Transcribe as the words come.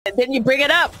and then you bring it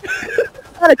up.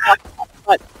 Gotta talk about it,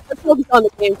 but let's focus on the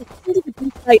game. Into the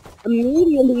B site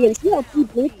immediately, and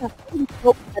CLG breaks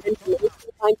that information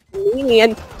behind panini,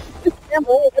 and just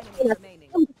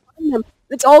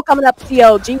it's all coming up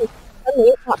CLG. Suddenly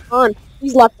it's not on.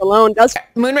 He's left alone.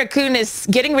 Moon Raccoon is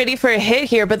getting ready for a hit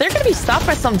here, but they're going to be stopped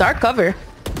by some dark cover.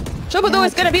 Chobo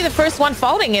is going to be the first one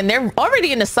falling, and they're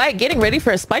already in the site getting ready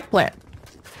for a spike plant.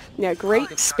 Yeah,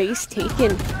 great space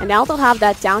taken. And now they'll have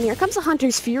that down. Here comes the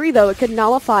Hunter's Fury, though. It could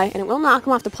nullify, and it will knock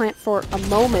him off the plant for a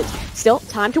moment. Still,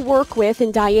 time to work with,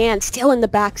 and Diane still in the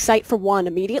back site for one.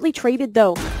 Immediately traded,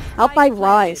 though, out by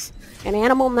Rise. And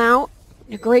Aniemal now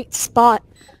in a great spot.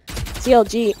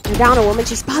 CLG, they're down a woman.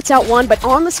 She spots out one, but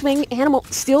on the swing,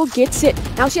 Aniemal still gets it.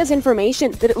 Now she has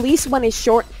information that at least one is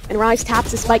short, and Rise taps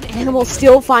the spike. Aniemal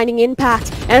still finding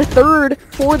impact. And a third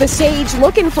for the Sage,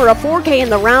 looking for a 4K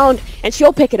in the round, and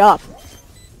she'll pick it up.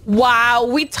 Wow,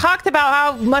 we talked about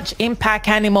how much impact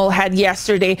Aniemal had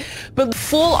yesterday, but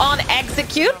full-on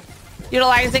execute.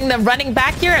 Utilizing the running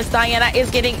back here as Diana is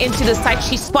getting into the site.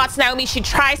 She spots Naomi. She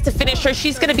tries to finish her.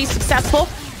 She's going to be successful.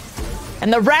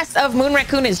 And the rest of Moon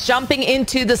Raccoon is jumping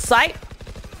into the site.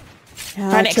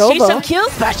 Trying to exchange some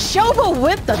kills, but Chobo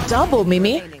with the double,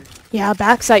 Mimi. Yeah,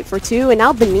 backside for two, and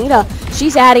now bENITA,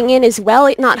 she's adding in as well.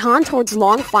 It not Han towards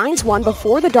long, finds one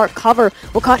before the dark cover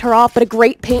will cut her off, but a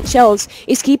great paint shells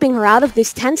is keeping her out of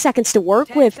this. 10 seconds to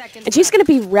work with, and she's going to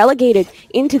be relegated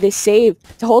into this save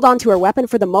to hold on to her weapon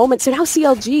for the moment. So now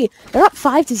CLG, they're up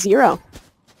 5-0.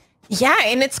 Yeah,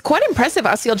 and it's quite impressive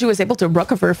how CLG was able to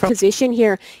recover from position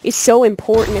here is so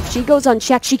important. If she goes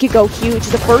unchecked, she could go huge.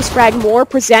 The first frag more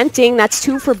presenting. That's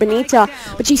 2 for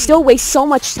bENITA, but she still wastes so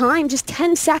much time. Just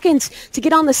 10 seconds to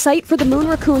get on the site for the Moon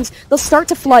Raccoons. They'll start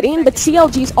to flood in, but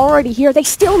CLG's already here. They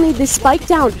still need this spike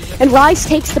down, and Rise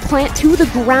takes the plant to the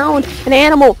ground, and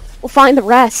Aniemal will find the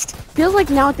rest. Feels like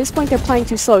now at this point they're playing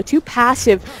too slow, too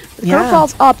passive. The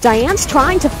curveball's up. Diane's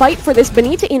trying to fight for this.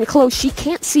 bENITA in close. She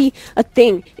can't see a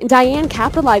thing. And Diane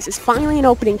capitalizes. Finally an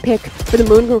opening pick for the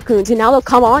Moon Raccoons. And now they'll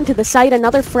come on to the site.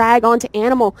 Another frag onto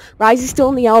Aniemal. Rise is still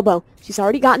in the elbow. She's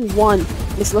already gotten one.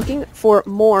 Is looking for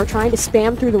more, trying to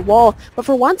spam through the wall. But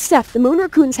for one step, the Moon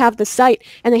Raccoons have the site,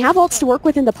 and they have ults to work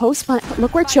with in the post plant. But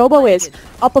look where Chobo is,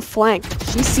 up a flank.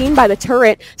 She's seen by the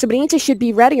turret, so bENITA should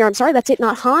be ready. Or I'm sorry, that's it,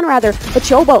 not Han rather, but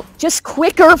Chobo. Just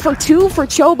quicker for 2 for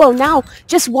Chobo. Now,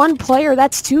 just one player,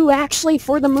 that's 2 actually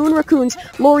for the Moon Raccoons.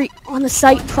 Lorri on the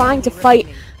site trying to fight.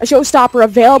 A showstopper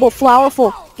available,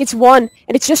 flowerful. Gets one,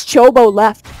 and it's just Chobo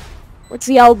left. What's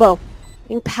the elbow?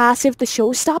 Being passive, the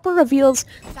showstopper reveals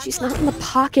that she's not in the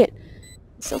pocket.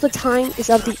 Still, the time is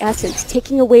of the essence.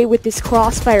 Taking away with this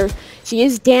crossfire. She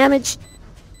is damaged.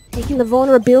 Taking the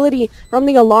vulnerability from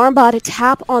the alarm bot to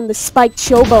tap on the spike.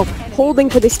 Chobo holding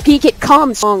for this peak. It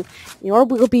comes. The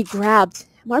orb will be grabbed.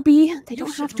 MRB, they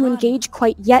don't have to engage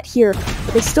quite yet here,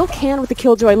 but they still can with the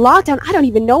Killjoy lockdown. I don't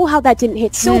even know how that didn't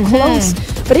hit. So close,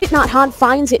 but it not Han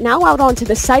finds it. Now out onto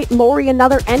the site. Lorri,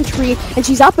 another entry, and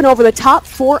she's up and over the top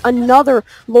for another.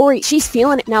 Lorri, she's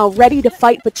feeling it now, ready to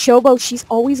fight, but Chobo, she's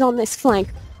always on this flank.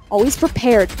 Always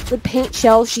prepared with paint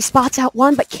shells. She spots out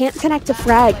one, but can't connect to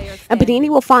frag. And panini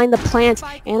will find the plant.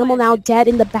 Aniemal now dead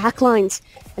in the back lines.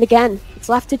 And again, it's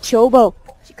left to Chobo.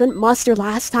 She couldn't muster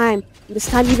last time. This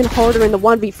time even harder in the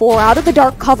 1v4. Out of the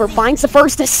dark cover, finds the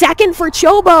first, a second for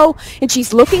Chobo, and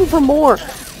she's looking for more.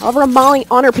 However, Molly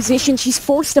on her position, she's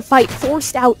forced to fight,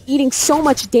 forced out, eating so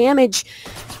much damage.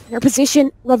 Her position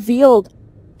revealed.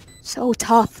 So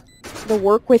tough to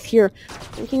work with here.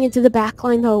 Looking into the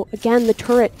backline though, again the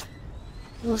turret.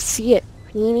 We'll see it.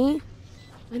 panini,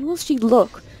 when will she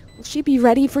look? Will she be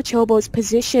ready for Chobo's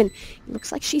position? It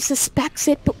looks like she suspects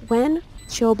it, but when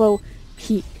Chobo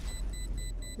peak?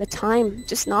 The time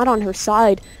just not on her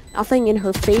side. Nothing in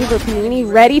her favor.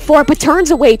 panini ready for it, but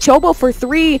turns away. Chobo for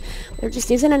 3. There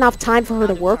just isn't enough time for her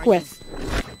to work with.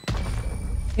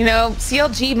 You know,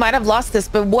 CLG might have lost this,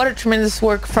 but what a tremendous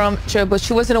work from Chobo.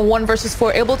 She was in a 1 versus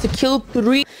 4, able to kill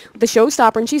 3. The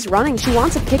showstopper, and she's running. She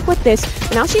wants a pick with this,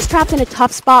 but now she's trapped in a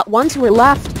tough spot. 1 to her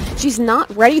left. She's not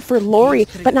ready for Lorri,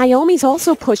 but Naomi's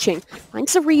also pushing.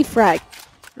 Finds a refrag.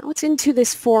 Now it's into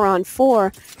this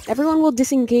 4-on-4. Everyone will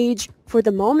disengage for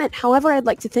the moment. However, I'd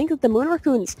like to think that the Moon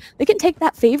Raccoons, they can take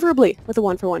that favorably with a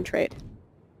 1-for-1 trade.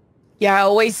 Yeah, I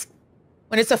always,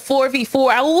 when it's a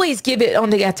 4v4, I always give it on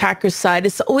the attacker's side.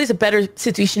 It's always a better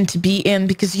situation to be in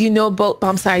because you know both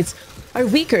bomb sides are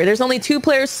weaker. There's only 2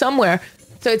 players somewhere.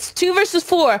 So it's 2 versus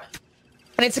 4.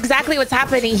 And it's exactly what's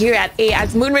happening here at A,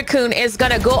 as Moon Raccoon is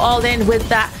gonna go all in with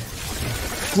that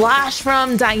flash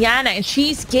from Diana, and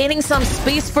she's gaining some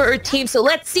space for her team. So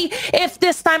let's see if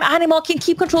this time Aniemal can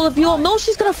keep control of Buell. No,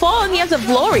 she's gonna fall in the hands of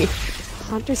Lorri.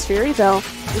 Hunter's Fury, though.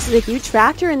 This is a huge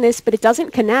factor in this, but it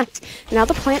doesn't connect. And now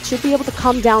the plant should be able to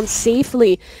come down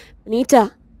safely.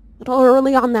 bENITA, a little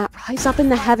early on that. Rise up in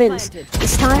the heavens.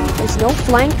 This time, there's no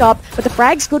flank up, but the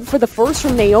frag's good for the first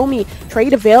from Naomi.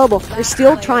 Trade available. They're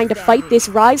still trying to fight this.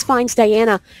 Rise finds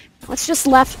Diana. Now it's just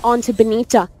left onto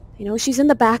bENITA. You know, she's in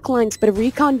the back lines, but a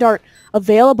recon dart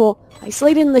available.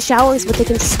 Isolated in the showers, but they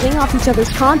can swing off each other's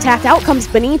contact. Out comes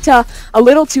bENITA, a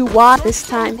little too wide this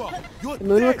time. The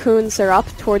Moon Raccoons are up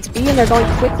towards B, and they're going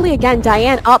quickly again.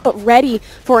 Diane up, but ready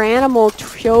for Aniemal.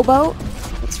 Chobo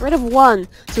gets rid of one.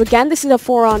 So again, this is a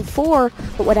 4-on-4,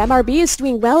 but what MRB is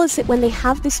doing well is that when they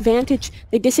have this vantage,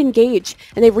 they disengage,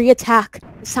 and they re-attack.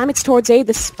 This time it's towards A,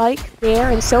 the spike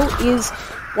there, and so is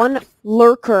one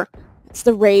lurker. It's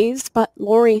the raised, but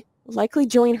Lorri will likely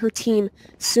join her team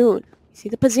soon. See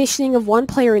the positioning of one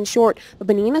player in short, but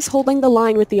bENITA's holding the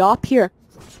line with the op here.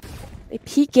 They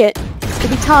peek it. It's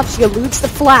going to be tough. She eludes the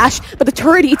flash, but the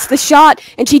turret eats the shot,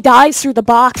 and she dies through the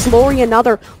box. Lorri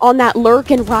another on that lurk,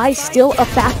 and Rise still a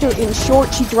factor in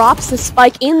short. She drops the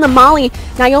spike in the molly.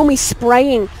 Naomi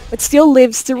spraying, but still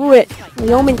lives through it.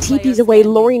 Naomi TP's away.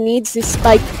 Lorri needs this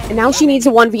spike, and now she needs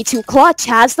a 1v2 clutch.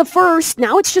 Has the first.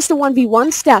 Now it's just a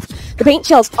 1v1 step. The paint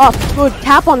shell's up. Good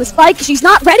tap on the spike. She's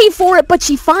not ready for it, but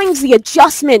she finds the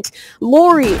adjustment.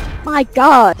 Lorri, my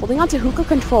god. Holding on to hookah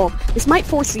control. This might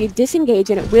force the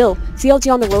disengage, and it will.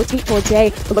 CLG on the rotate towards A.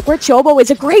 But look where Chobo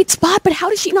is. A great spot, but how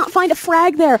does she not find a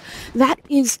frag there? That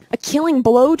is a killing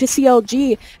blow to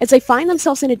CLG as they find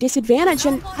themselves in a disadvantage,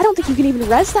 and I don't think you can even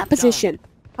res that position.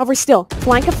 However, still,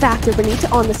 flank a factor.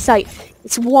 bENITA on the site.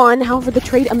 It's one, however, the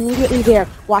trade immediately there.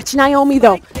 Watch Naomi,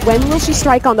 though. When will she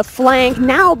strike on the flank?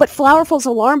 Now, but flowerful's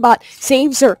alarm bot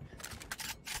saves her.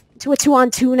 To a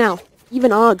 2-on-2 now.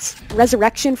 Even odds.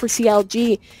 Resurrection for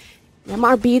CLG.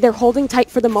 MRB, they're holding tight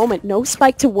for the moment. No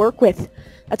spike to work with.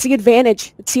 That's the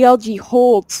advantage that CLG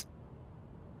holds.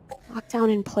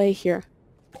 Lockdown in play here.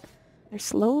 They're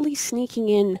slowly sneaking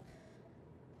in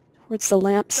towards the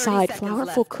lamp side.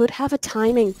 Flowerful could have a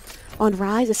timing on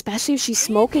Rise, especially if she's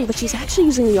smoking, but she's actually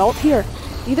using the ult here.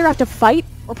 You either have to fight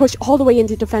or push all the way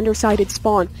into defender-sided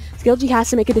spawn. CLG has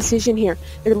to make a decision here.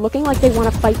 They're looking like they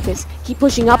want to fight this. Keep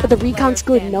pushing up, but the recon's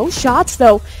good. No shots,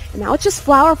 though. And now it's just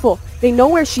Flowerful. They know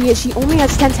where she is. She only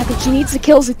has 10 seconds. She needs the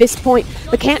kills at this point,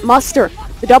 but can't muster.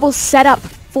 The double set up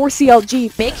for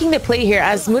CLG. Making the play here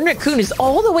as Moon Raccoon is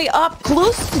all the way up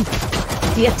close to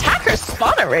the attacker's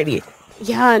spawn already.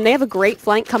 Yeah, and they have a great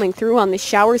flank coming through on this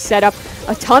shower setup.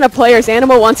 A ton of players.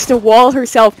 Aniemal wants to wall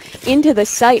herself into the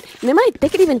site. And they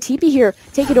could even TP here,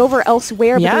 take it over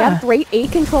elsewhere, but they have great A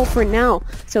control for now.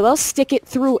 So they'll stick it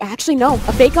through. Actually, no.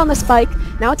 A fake on the spike.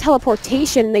 Now a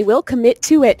teleportation, and they will commit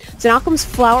to it. So now comes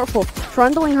Flowerful,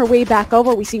 trundling her way back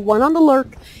over. We see one on the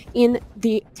lurk in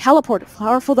the teleport.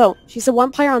 Flowerful, though, she's the one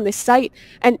player on this site,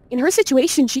 and in her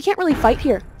situation, she can't really fight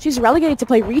here. She's relegated to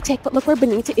play retake, but look where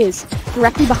bENITA is,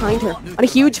 directly behind her, on a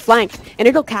huge flank, and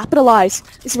it'll capitalize.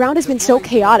 This round has been so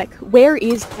chaotic. Where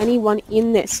is anyone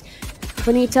in this?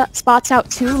 bENITA spots out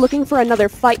two, looking for another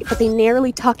fight, but they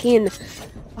narrowly tuck in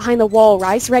behind the wall.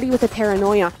 Rise ready with a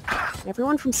paranoia.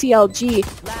 Everyone from CLG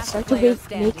start to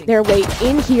make their way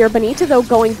in here. bENITA, though,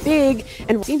 going big,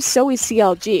 and it seems so is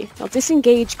CLG. They'll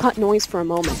disengage, cut noise for a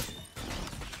moment.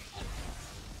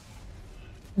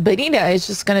 bENITA is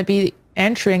just going to be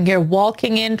entering here,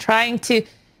 walking in, trying to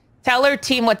tell her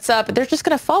team what's up. They're just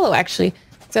going to follow, actually.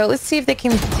 So let's see if they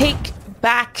can take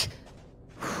back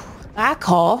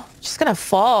call. Just going to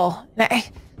fall.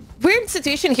 Weird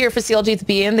situation here for CLG to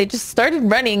be in. They just started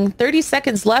running. 30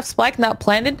 seconds left. Spike not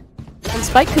planted. And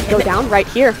Spike could go down right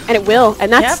here, and it will.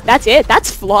 And that's it. That's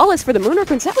flawless for the Moon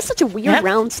Raccoons. That was such a weird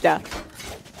round step.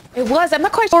 It was. I'm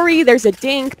not quite sure. There's a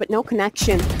dink, but no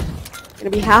connection.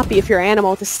 Gonna be happy if you're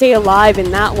Aniemal to stay alive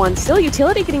in that one. Still,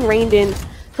 utility getting reined in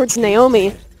towards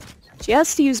Naomi. She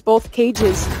has to use both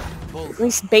cages. At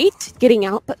least bait getting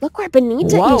out, but look where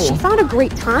bENITA is. She found a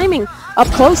great timing up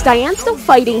close. Diane's still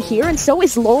fighting here, and so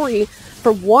is Lorri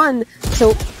for one.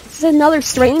 So this is another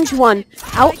strange one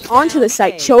out onto the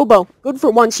site. Chobo, good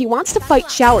for one. She wants to fight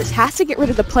showers, has to get rid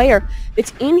of the player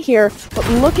that's in here, but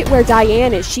look at where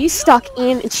Diane is. She's stuck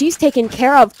in, and she's taken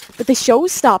care of with the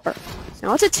showstopper.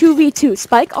 Now it's a 2v2.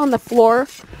 Spike on the floor,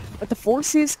 but the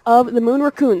forces of the Moon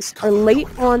Raccoons are late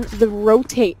on the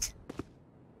rotate.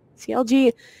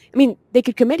 CLG, I mean, they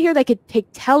could commit here, they could take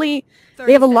telly.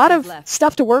 They have a lot of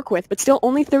stuff to work with, but still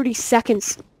only 30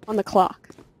 seconds on the clock.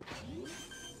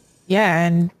 Yeah,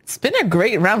 and it's been a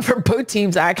great round for both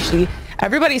teams, actually.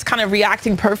 Everybody's kind of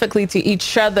reacting perfectly to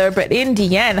each other, but in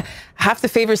the end, I have to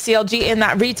favor CLG in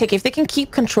that retake. If they can keep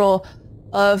control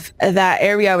of that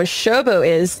area where Chobo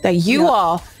is, that you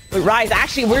all But Rise,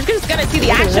 actually, we're just gonna see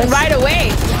the action right away.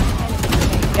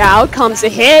 Yeah, out comes a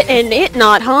hit, and it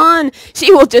not Han.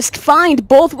 She will just find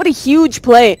both. What a huge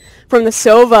play from the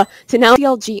Sova to now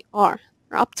CLG are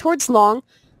up towards long.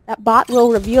 That bot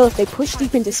will reveal if they push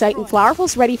deep into sight, and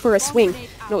flowerful's ready for a swing.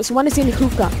 Notice one is in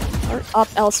hookah, or up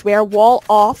elsewhere, wall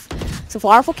off, so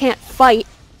flowerful can't fight.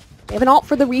 They have an ult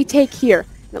for the retake here.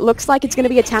 It looks like it's going to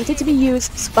be attempted to be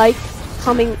used. Spike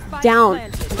coming down.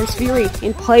 There's Fury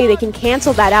in play. They can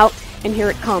cancel that out, and here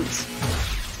it comes.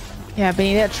 Yeah,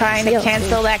 bENITA trying to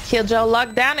cancel that Killjoy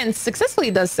lockdown and successfully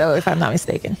does so, if I'm not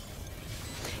mistaken.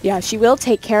 Yeah, she will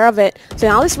take care of it. So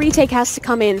now this retake has to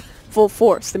come in full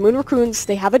force. The Moon Raccoons,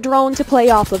 they have a drone to play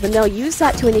off of, and they'll use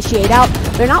that to initiate out.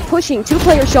 They're not pushing. 2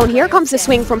 players shown. Here comes the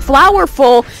swing from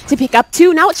flowerful to pick up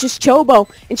 2. Now it's just Chobo,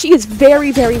 and she is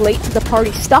very, very late to the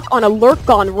party. Stuck on a lurk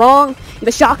gone wrong.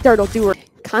 The shock dart will do her.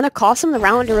 Kind of cost him the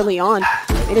round early on.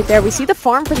 Made it there. We see the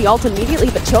farm for the ult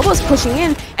immediately, but Chobo's pushing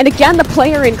in, and again the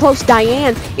player in close,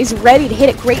 Diane, is ready to hit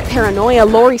it. Great paranoia.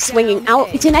 Lorri swinging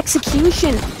out. It's an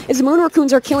execution as the Moon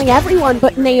Raccoons are killing everyone,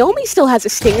 but Naomi still has a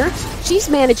stinger. She's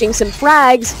managing some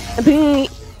frags, and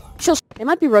panini, they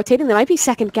might be rotating, they might be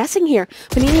second guessing here.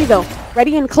 Panini though,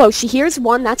 ready and close. She hears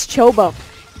one, that's Chobo.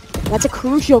 That's a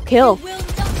crucial kill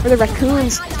for the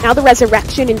Raccoons. Now the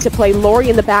resurrection into play. Lorri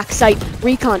in the backside.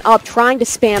 Recon up, trying to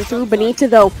spam through. bENITA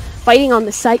though, fighting on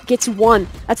the site, gets 1.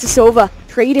 That's a Sova.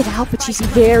 Traded out, but she's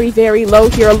very, very low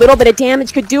here. A little bit of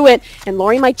damage could do it, and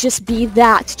Lorri might just be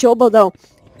that. Chobo though,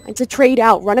 it's a trade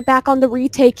out. Run it back on the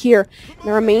retake here. And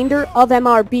the remainder of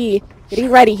MRB getting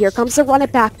ready. Here comes the run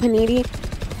it back. Panini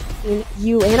and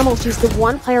Aniemal, she's the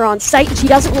one player on site, and she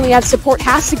doesn't really have support.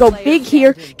 Has to go big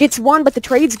here. Gets 1, but the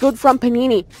trade's good from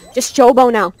Panini. Just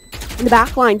Chobo now in the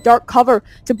back line. Dark cover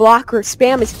to block her.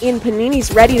 Spam is in.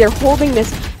 Panini's ready. They're holding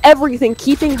this. Everything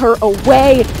keeping her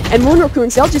away. And Moon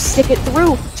Raccoons, they'll just stick it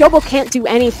through. Chobo can't do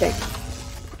anything.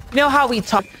 You know how we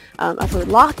talk of her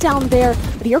lockdown there,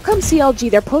 but here comes CLG.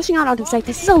 They're pushing out onto site.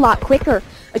 This is a lot quicker.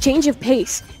 A change of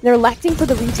pace. They're electing for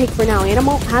the retake for now.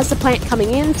 Aniemal has the plant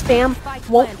coming in. Spam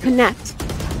won't connect.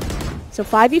 So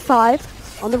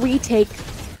 5v5 on the retake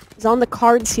is on the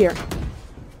cards here.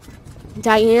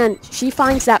 Diane, she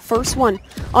finds that first one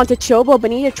onto Chobo.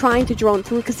 bENITA trying to drone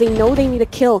through because they know they need a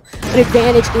kill. An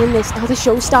advantage in this. Now the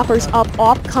showstopper's up.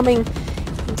 Op coming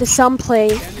into some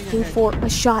play. Looking for a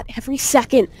shot every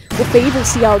second will favor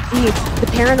CLG. The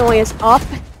paranoia's up.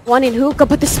 1 in hookah,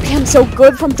 but the spam's so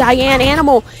good from Diane.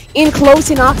 Aniemal in close,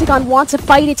 and Octagon wants a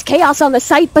fight. It's chaos on the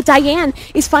site, but Diane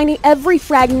is finding every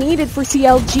frag needed for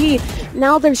CLG.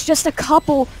 Now there's just a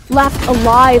couple left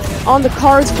alive on the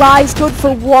cards. Rise good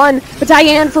for 1, but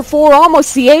Diane for 4,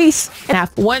 almost the ace.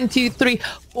 Half 1, 2, 3,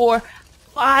 4,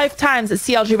 5 times that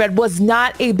CLG Red was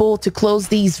not able to close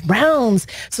these rounds,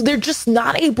 so they're just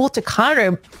not able to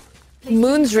counter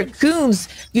Moon's Raccoons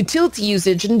utility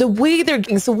usage and the way they're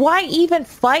getting. So why even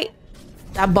fight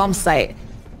that bomb site?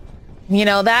 You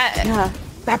know, that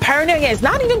paranoia is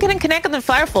not even getting connected with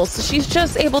flowerful, so she's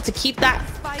just able to keep that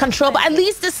control. But at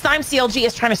least this time CLG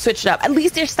is trying to switch it up. At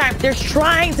least this time they're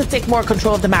trying to take more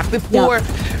control of the map before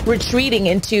retreating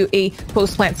into a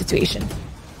post-plant situation.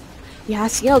 Yeah,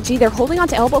 CLG, they're holding on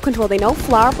to elbow control. They know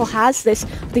flowerful has this.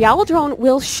 The Owl Drone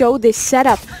will show this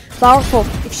setup. flowerful,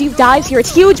 if she dies here,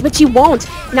 it's huge, but she won't.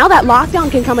 Now that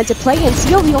lockdown can come into play, and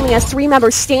CLG only has 3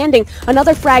 members standing.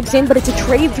 Another frag's in, but it's a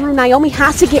trade through. Naomi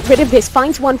has to get rid of this,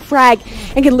 finds 1 frag,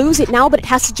 and can lose it now, but it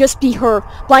has to just be her.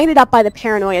 Blinded up by the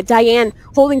paranoia. Diane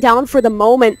holding down for the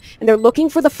moment, and they're looking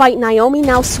for the fight. Naomi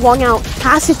now swung out,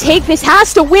 has to take this,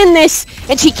 has to win this,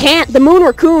 and she can't. The Moon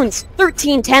Raccoons,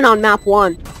 13-10 on map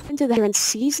 1. Into there and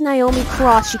sees Naomi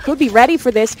cross. She could be ready for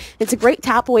this. It's a great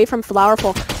tap away from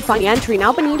flowerful to find the entry.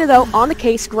 Now bENITA though on the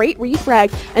case, great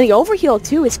refrag, and the overheal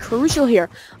too is crucial here.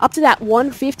 Up to that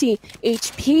 150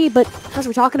 HP, but as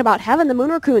we're talking about heaven, the Moon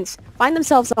Raccoons find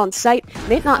themselves on site.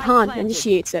 Not Han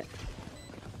initiates it.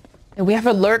 And we have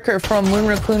a lurker from Moon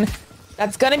Raccoon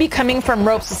that's going to be coming from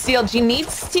ropes. So CLG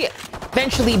needs to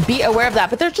eventually be aware of that,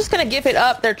 but they're just going to give it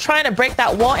up. They're trying to break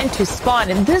that wall into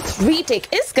spawn, and this retake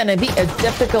is going to be a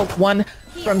difficult one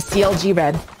from CLG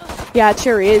Red. Yeah, it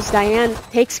sure is. Diane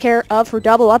takes care of her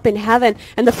double up in heaven,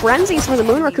 and the frenzies from the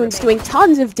Moon Raccoons doing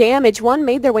tons of damage. One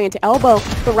made their way into elbow.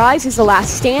 The Rise is the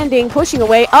last standing, pushing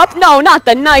away up. No, not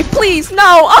the knife, please, no.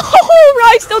 Oh,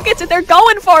 Rise still gets it. They're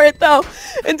going for it though.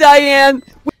 And Diane,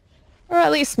 or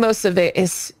at least most of it,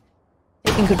 is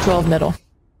taking control of middle.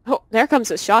 Oh, there comes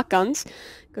the shotguns.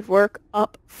 Good work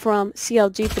up from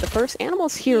CLG for the first.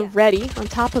 Aniemal's here ready on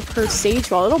top of her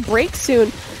sage wall. It'll break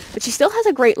soon, but she still has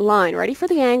a great line. Ready for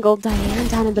the angle. Diane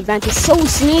down in the vent is so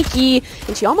sneaky,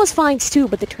 and she almost finds 2,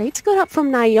 but the trade's good up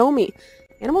from Naomi.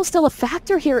 Aniemal's still a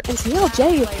factor here, and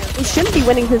CLG, they shouldn't be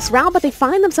winning this round, but they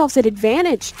find themselves at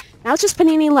advantage. Now it's just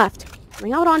panini left.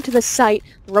 Coming out onto the site,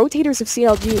 the rotators of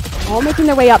CLG all making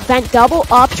their way up, vent double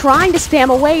up, trying to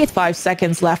spam away. It's 5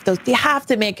 seconds left. They have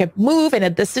to make a move and a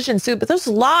decision soon, but there's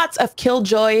lots of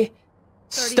killjoy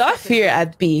stuff here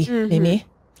at B, Mimi.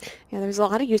 Yeah, there's a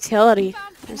lot of utility.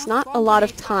 There's not a lot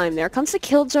of time. There comes the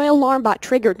Killjoy alarm bot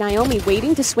triggered. Naomi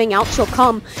waiting to swing out. She'll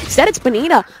come. Instead, it's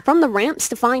bENITA from the ramps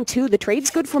to find 2. The trade's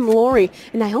good from Lorri.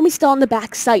 And Naomi's still on the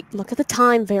back site. Look at the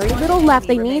time. Very little left.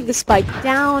 They need the spike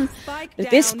down. At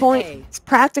this point, it's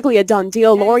practically a done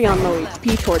deal. Lorri on the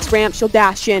P towards ramp. She'll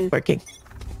dash in. Working.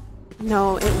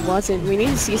 No, it wasn't. We need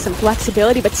to see some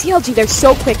flexibility, but CLG, they're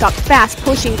so quick up fast,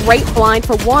 pushing right blind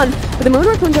for 1. But the Moon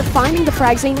Raccoons are finding the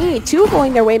frags they need. 2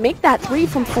 going their way, make that 3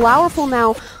 from flowerful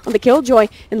now on the Killjoy.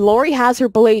 And Lorri has her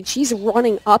blade. She's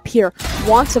running up here,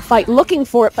 wants a fight, looking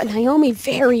for it, but Naomi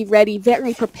very ready,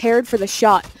 very prepared for the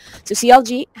shot. So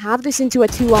CLG have this into a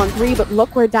 2-on-3, but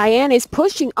look where Diana is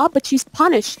pushing up, but she's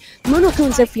punished. The Moon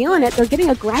Raccoons are feeling it. They're getting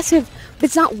aggressive, but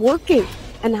it's not working.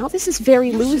 And now this is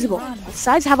very losable. Both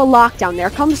sides have a lockdown. There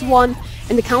comes 1,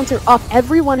 and the counter up.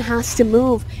 Everyone has to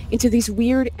move into these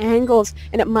weird angles,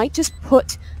 and it might just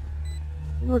put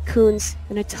Raccoons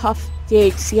in a tough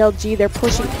dig. CLG, they're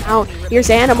pushing out. Here's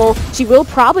Aniemal. She will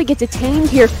probably get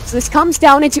detained here. So this comes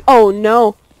down into... Oh,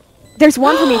 no. There's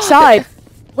 1 from each side.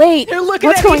 Wait,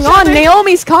 what's going on?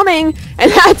 Naomi's coming,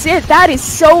 and that's it. That is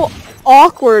so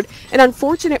awkward and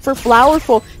unfortunate for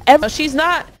flowerful. She's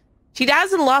not... She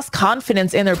hasn't lost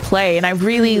confidence in her play, and I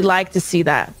really like to see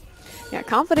that. Yeah,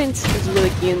 confidence is really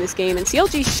key in this game, and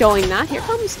CLG's showing that. Here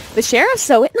comes the Sheriff,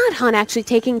 so it not Hunt actually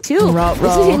taking 2.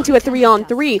 This is into a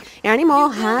 3-on-3.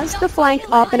 Aniemal has the flank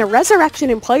up and a resurrection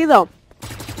in play, though.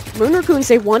 Moon Raccoons,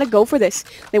 they want to go for this.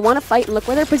 They want to fight, and look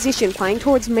where they're positioned, playing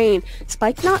towards main.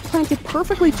 Spike not planted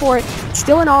perfectly for it. It's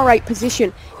still an alright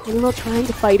position. Aniemal trying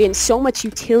to fight in. So much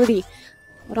utility.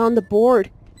 But on the board,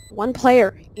 1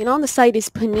 player in on the site is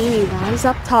panini. Rise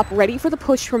up top, ready for the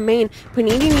push from main.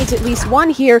 Panini needs at least 1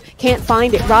 here. Can't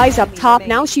find it. Rise up top.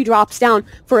 Now she drops down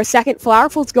for a second.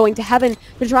 Flowerful's going to heaven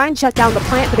to try and shut down the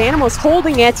plant, but Aniemal's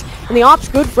holding it, and the op's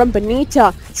good from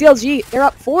bENITA. CLG, they're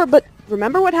up 4, but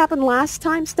remember what happened last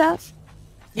time, Steph?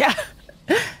 Yeah.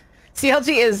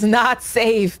 CLG is not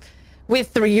safe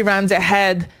with 3 rounds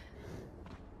ahead.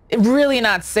 Really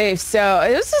not safe. So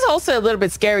this is also a little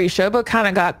bit scary. Chobo kind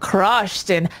of got crushed,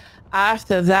 and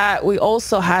after that we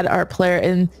also had our player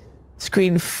in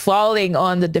screen falling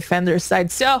on the defender side.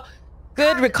 So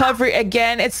good recovery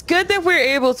again. It's good that we're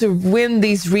able to win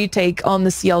these retake on the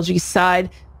CLG side,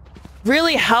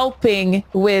 really helping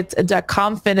with the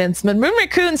confidence. But Moon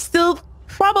Raccoon still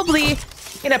probably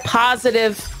in a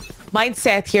positive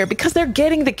mindset here because they're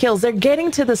getting the kills, they're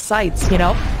getting to the sites, you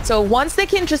know. So once they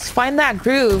can just find that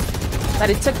groove that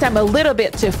it took them a little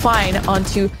bit to find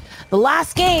onto the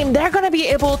last game, they're going to be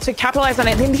able to capitalize on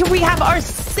it. And here we have our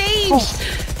Sage.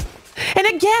 And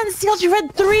again, CLG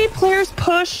Red 3 players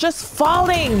push just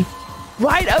falling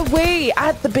right away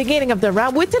at the beginning of the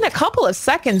round within a couple of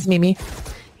seconds, Mimi.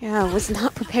 Yeah, was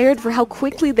not prepared for how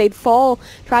quickly they'd fall.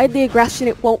 Tried the aggression,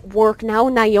 it won't work. Now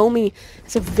Naomi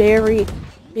has a very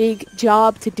big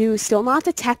job to do. Still not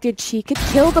detected. She could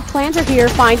kill the planter here.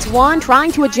 Finds 1,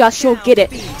 trying to adjust. She'll get it.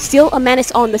 Still a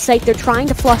menace on the site. They're trying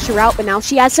to flush her out, but now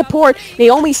she has support.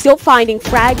 Naomi still finding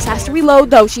frags. Has to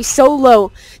reload, though. She's so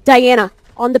low. Diana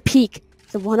on the peak.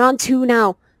 The 1-on-2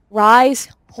 now. Rise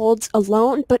holds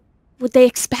alone, but would they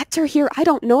expect her here? I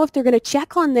don't know if they're going to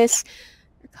check on this.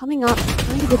 They're coming up,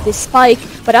 trying to get this spike,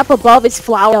 but up above is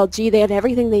CLG. They had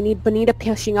everything they need. bENITA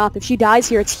pushing up. If she dies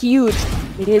here, it's huge.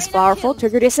 It is flowerful.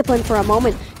 Trigger discipline for a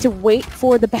moment to wait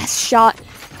for the best shot.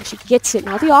 And she gets it.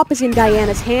 Now the op is in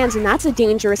Diana's hands, and that's a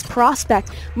dangerous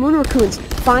prospect. Moon Raccoons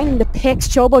finding the picks.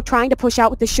 Chobo trying to push out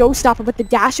with the showstopper, but the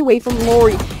dash away from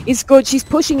Lorri is good. She's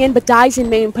pushing in, but dies in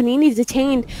main. Panini's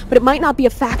detained, but it might not be a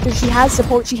factor. She has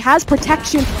support. She has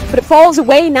protection, but it falls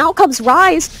away. Now comes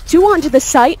Rise. 2 onto the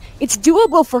site. It's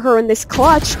doable for her in this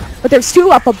clutch, but there's 2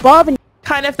 up above, and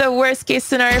kind of the worst case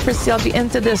scenario for CLG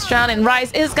into this round, and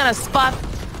Rise is gonna spot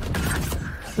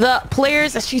the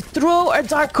players as she throw a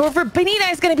dark cover.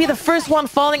 bENITA is gonna be the first one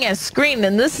falling and screen,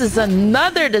 and this is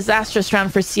another disastrous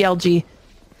round for CLG.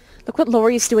 Look what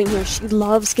Lorri is doing here. She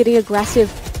loves getting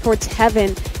aggressive towards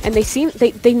heaven, and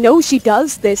they know she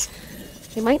does this.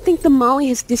 They might think the molly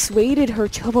has dissuaded her.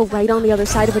 Chobo right on the other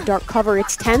side of a dark cover.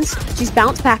 It's tense. She's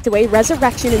bounced back away.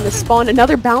 Resurrection in the spawn.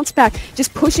 Another bounce back.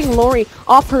 Just pushing Lorri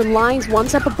off her lines. One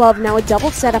step above. Now a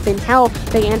double setup in hell.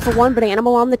 Bayan for one, but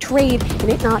Aniemal on the trade. And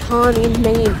it not Han in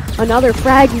main. Another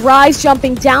frag. Rise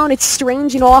jumping down. It's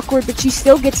strange and awkward, but she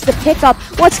still gets the pickup.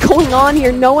 What's going on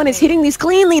here? No one is hitting these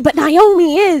cleanly, but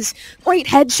Naomi is. Great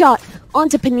headshot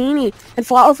onto Panini, and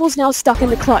flowerful's now stuck in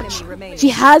the clutch. She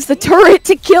has the turret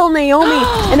to kill Naomi,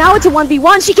 and now it's a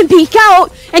 1v1. She can peek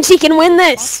out, and she can win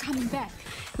this.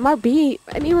 MRB,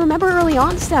 I mean, remember early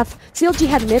on, Steph, CLG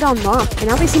had mid on lock, and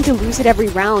now they seem to lose it every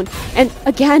round. And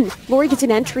again, Lorri gets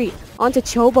an entry onto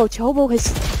Chobo. Chobo is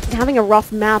having a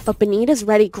rough map, but bENITA's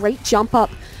ready. Great jump up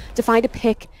to find a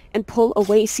pick and pull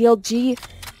away. CLG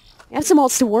have some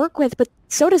ults to work with, but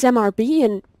so does MRB,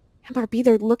 and MRB,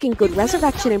 they're looking good.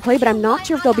 Resurrection in play, but I'm not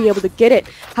sure if they'll be able to get it.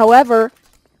 However,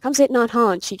 comes it not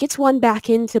Han. She gets one back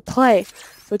into play.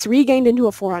 So it's regained into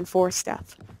a 4-on-4,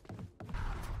 Steph.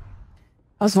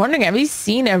 I was wondering, have we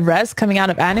seen a res coming out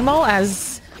of Aniemal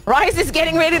as Rise is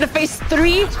getting ready to face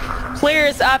 3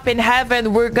 players up in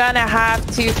heaven? We're gonna have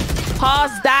to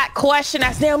pause that question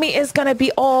as Naomi is gonna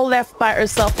be all left by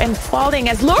herself and falling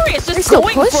as Lorri is just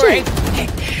going for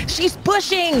it. She's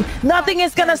pushing. Nothing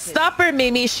is gonna stop her,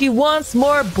 Mimi. She wants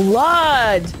more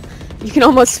blood. You can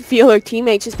almost feel her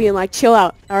teammates just being like, chill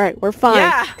out. All right, we're fine.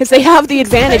 Yeah. Because they have the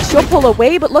advantage. She'll pull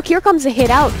away, but look, here comes a hit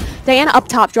out. Diana up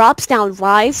top, drops down.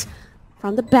 Rise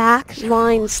from the back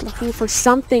lines, looking for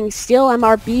something. Still,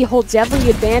 MRB holds every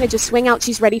advantage. A swing out,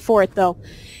 she's ready for it, though.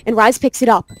 And Rise picks it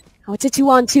up. Now it's a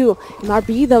 2-on-2.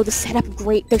 MRB, though, the setup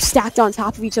great. They're stacked on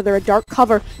top of each other. A dark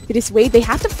cover to dissuade. They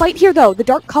have to fight here, though. The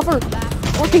dark cover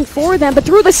working for them, but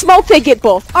through the smoke they get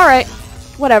both. All right,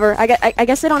 whatever. I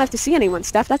guess they don't have to see anyone,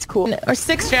 Steph. That's cool. Or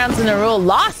 6 rounds in a row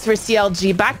lost for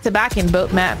CLG, back-to-back in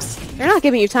both maps. They're not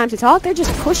giving you time to talk. They're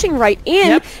just pushing right in.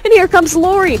 Yep. And here comes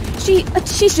Lorri.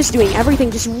 She's just doing everything,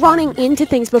 just running into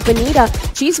things. But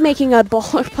bENITA, she's making a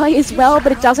baller play as well,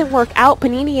 but it doesn't work out.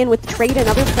 Panini in with the trade,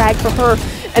 another frag for her.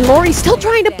 And Lorri's still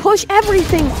trying to push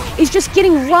everything. Is just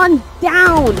getting run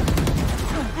down.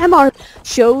 MR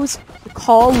shows the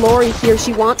call. Lorri here.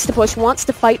 She wants to push, wants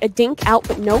to fight. A dink out,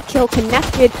 but no kill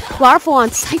connected. Flowerful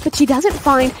on sight, but she doesn't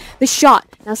find the shot.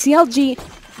 Now CLG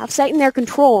have sight in their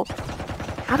control.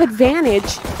 Have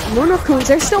advantage. Raccoons,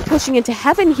 they're still pushing into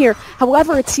heaven here.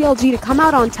 However, it's CLG to come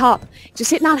out on top. Just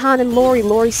hitting on Han and Lorri.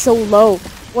 Lorri's so low.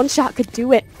 One shot could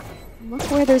do it. And look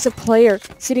where there's a player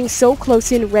sitting so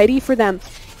close in, ready for them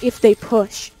if they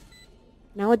push.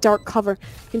 Now a dark cover,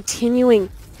 continuing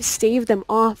to stave them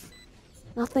off.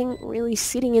 Nothing really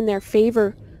sitting in their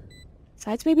favor,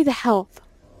 besides maybe the health.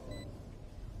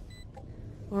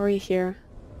 Lorri here.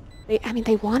 They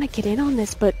want to get in on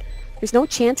this, but there's no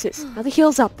chances. Now the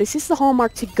heel's up. This is the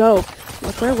hallmark to go.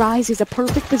 Look where Rise is a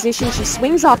perfect position. She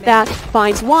swings off that,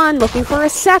 finds one, looking for a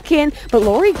second, but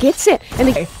Lorri gets it. And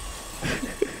they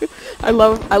I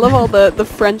love all the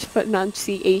French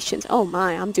pronunciations. Oh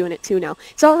my, I'm doing it too now.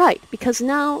 It's all right, because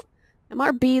now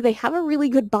MRB, they have a really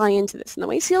good buy into this. And the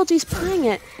way CLG's playing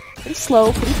it, pretty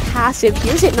slow, pretty passive.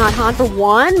 Here's it, not Han for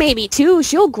one, maybe two.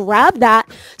 She'll grab that.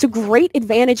 It's a great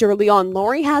advantage early on.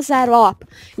 Lorri has that up,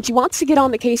 and she wants to get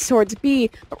on the case towards B.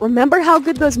 But remember how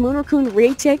good those Raccoon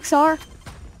retakes are?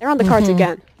 They're on the cards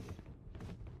again.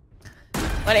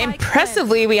 But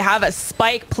impressively, we have a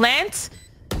spike plant.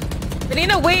 But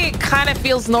in a way, it kind of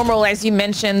feels normal, as you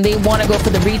mentioned. They want to go for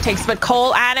the retakes, but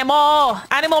Cole,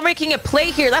 Aniemal making a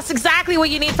play here. That's exactly what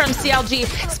you need from CLG,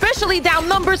 especially down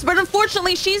numbers. But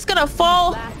unfortunately, she's going to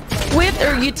fall with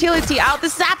her utility out.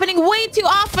 This is happening way too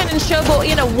often in Chobo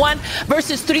in a 1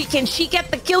 versus 3. Can she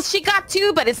get the kills? She got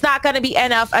 2, but it's not going to be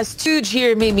enough. As Stooge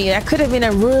here, maybe that could have been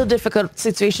a real difficult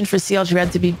situation for CLG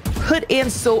Red to be put in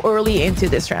so early into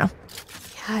this round.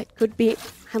 Yeah, it could be.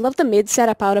 I love the mid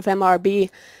setup out of MRB.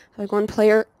 Like one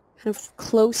player kind of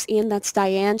close in, that's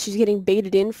Diane. She's getting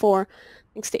baited in for,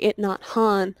 thanks to it, not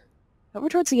Han. Over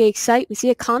towards the A site, we see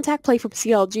a contact play from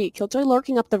CLG. Killjoy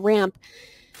lurking up the ramp.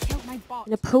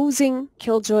 And opposing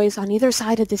Killjoys on either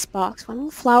side of this box. When will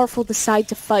Flowerful decide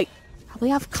to fight? Probably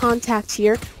have contact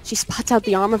here. She spots out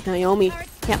the arm of Naomi.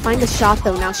 Can't find the shot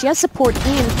though now. She has support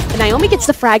in, and Naomi gets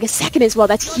the frag a second as well.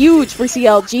 That's huge for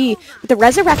CLG. But the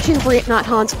resurrection for it, not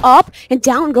Han's up, and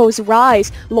down goes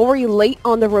Rise. Lorri late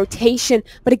on the rotation,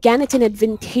 but again, it's an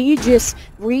advantageous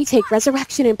retake.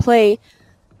 Resurrection in play.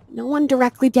 No one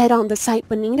directly dead on the site.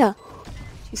 bENITA.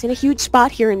 She's in a huge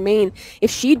spot here in main. If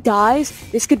she dies,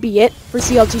 this could be it for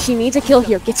CLG. She needs a kill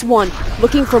here. Gets one.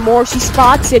 Looking for more. She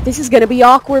spots it. This is going to be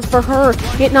awkward for her.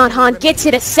 Hit not Han. Gets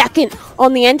it a second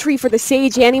on the entry for the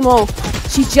Sage Aniemal.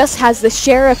 She just has the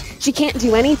Sheriff. She can't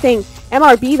do anything.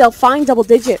 MRB, they'll find double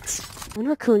digits.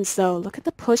 Raccoons, though, look at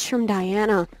the push from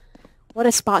Diana. What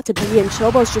a spot to be in.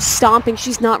 Chobo's just stomping.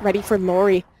 She's not ready for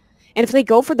Lorri. And if they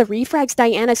go for the refrags,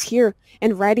 Diana's here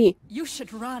and ready. You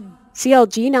should run.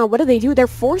 CLG now, what do? They're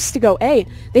forced to go A.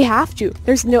 They have to.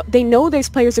 They know this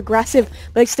player's aggressive,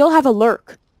 but they still have a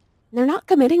lurk. They're not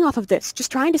committing off of this,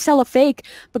 just trying to sell a fake.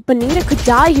 But bENITA could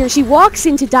die here. She walks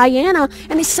into Diana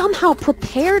and is somehow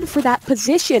prepared for that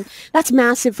position. That's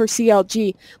massive for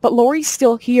CLG. But Lorri's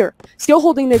still here, still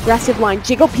holding the aggressive line.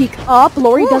 Jiggle peek up.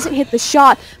 Lorri doesn't hit the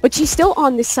shot, but she's still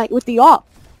on this site with the op.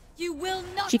 You will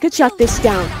not. She could shut this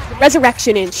down.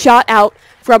 Resurrection in, shot out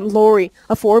from Lorri.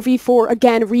 A 4v4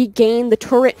 again, regain the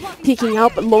turret, peeking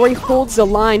out, but Lorri holds the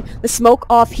line. The smoke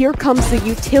off, here comes the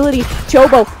utility.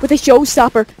 Chobo with a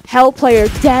showstopper. Hell player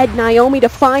dead, Naomi to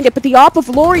find it, but the op of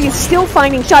Lorri is still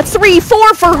finding shots. 3-4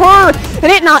 for her, and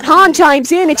it not Han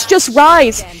chimes in, it's just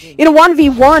Rise in a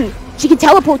 1v1. She can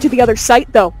teleport to the other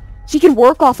site though. She can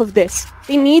work off of this.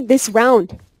 They need this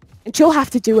round, and she'll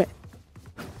have to do it.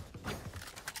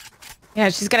 Yeah,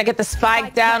 she's going to get the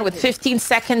spike down with 15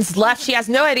 seconds left. She has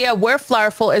no idea where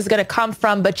flowerful is going to come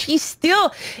from, but she's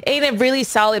still in a really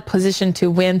solid position to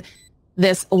win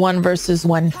this 1 versus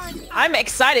 1. I'm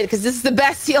excited because this is the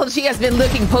best CLG has been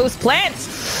looking post-plant.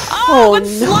 Oh, but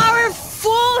no.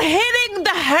 flowerful hitting the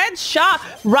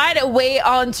headshot right away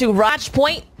onto Match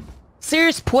point.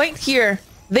 Serious point here.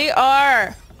 They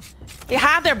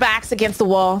have their backs against the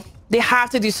wall. They have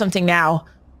to do something now.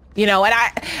 You know, and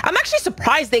I'm actually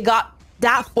surprised they got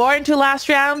that far into last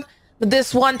round. But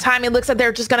this one time, it looks like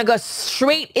they're just going to go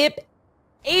straight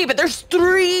A, but there's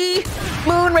 3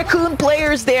 Moon Raccoon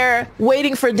players there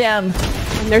waiting for them.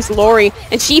 And there's Lorri,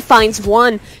 and she finds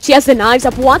one. She has the knives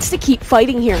up, wants to keep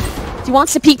fighting here. She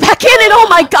wants to peek back in, and oh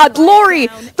my god, Lorri!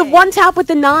 The one tap with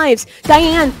the knives.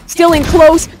 Diane still in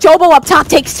close. Chobo up top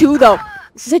takes 2 though.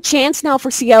 This is a chance now for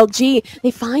CLG.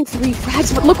 They find 3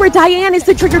 frags, but look where Diane is,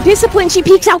 the trigger discipline. She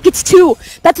peeks out, gets 2.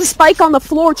 That's a spike on the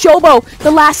floor. Chobo,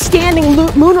 the last standing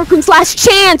Moon Raccoon's last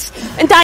chance. And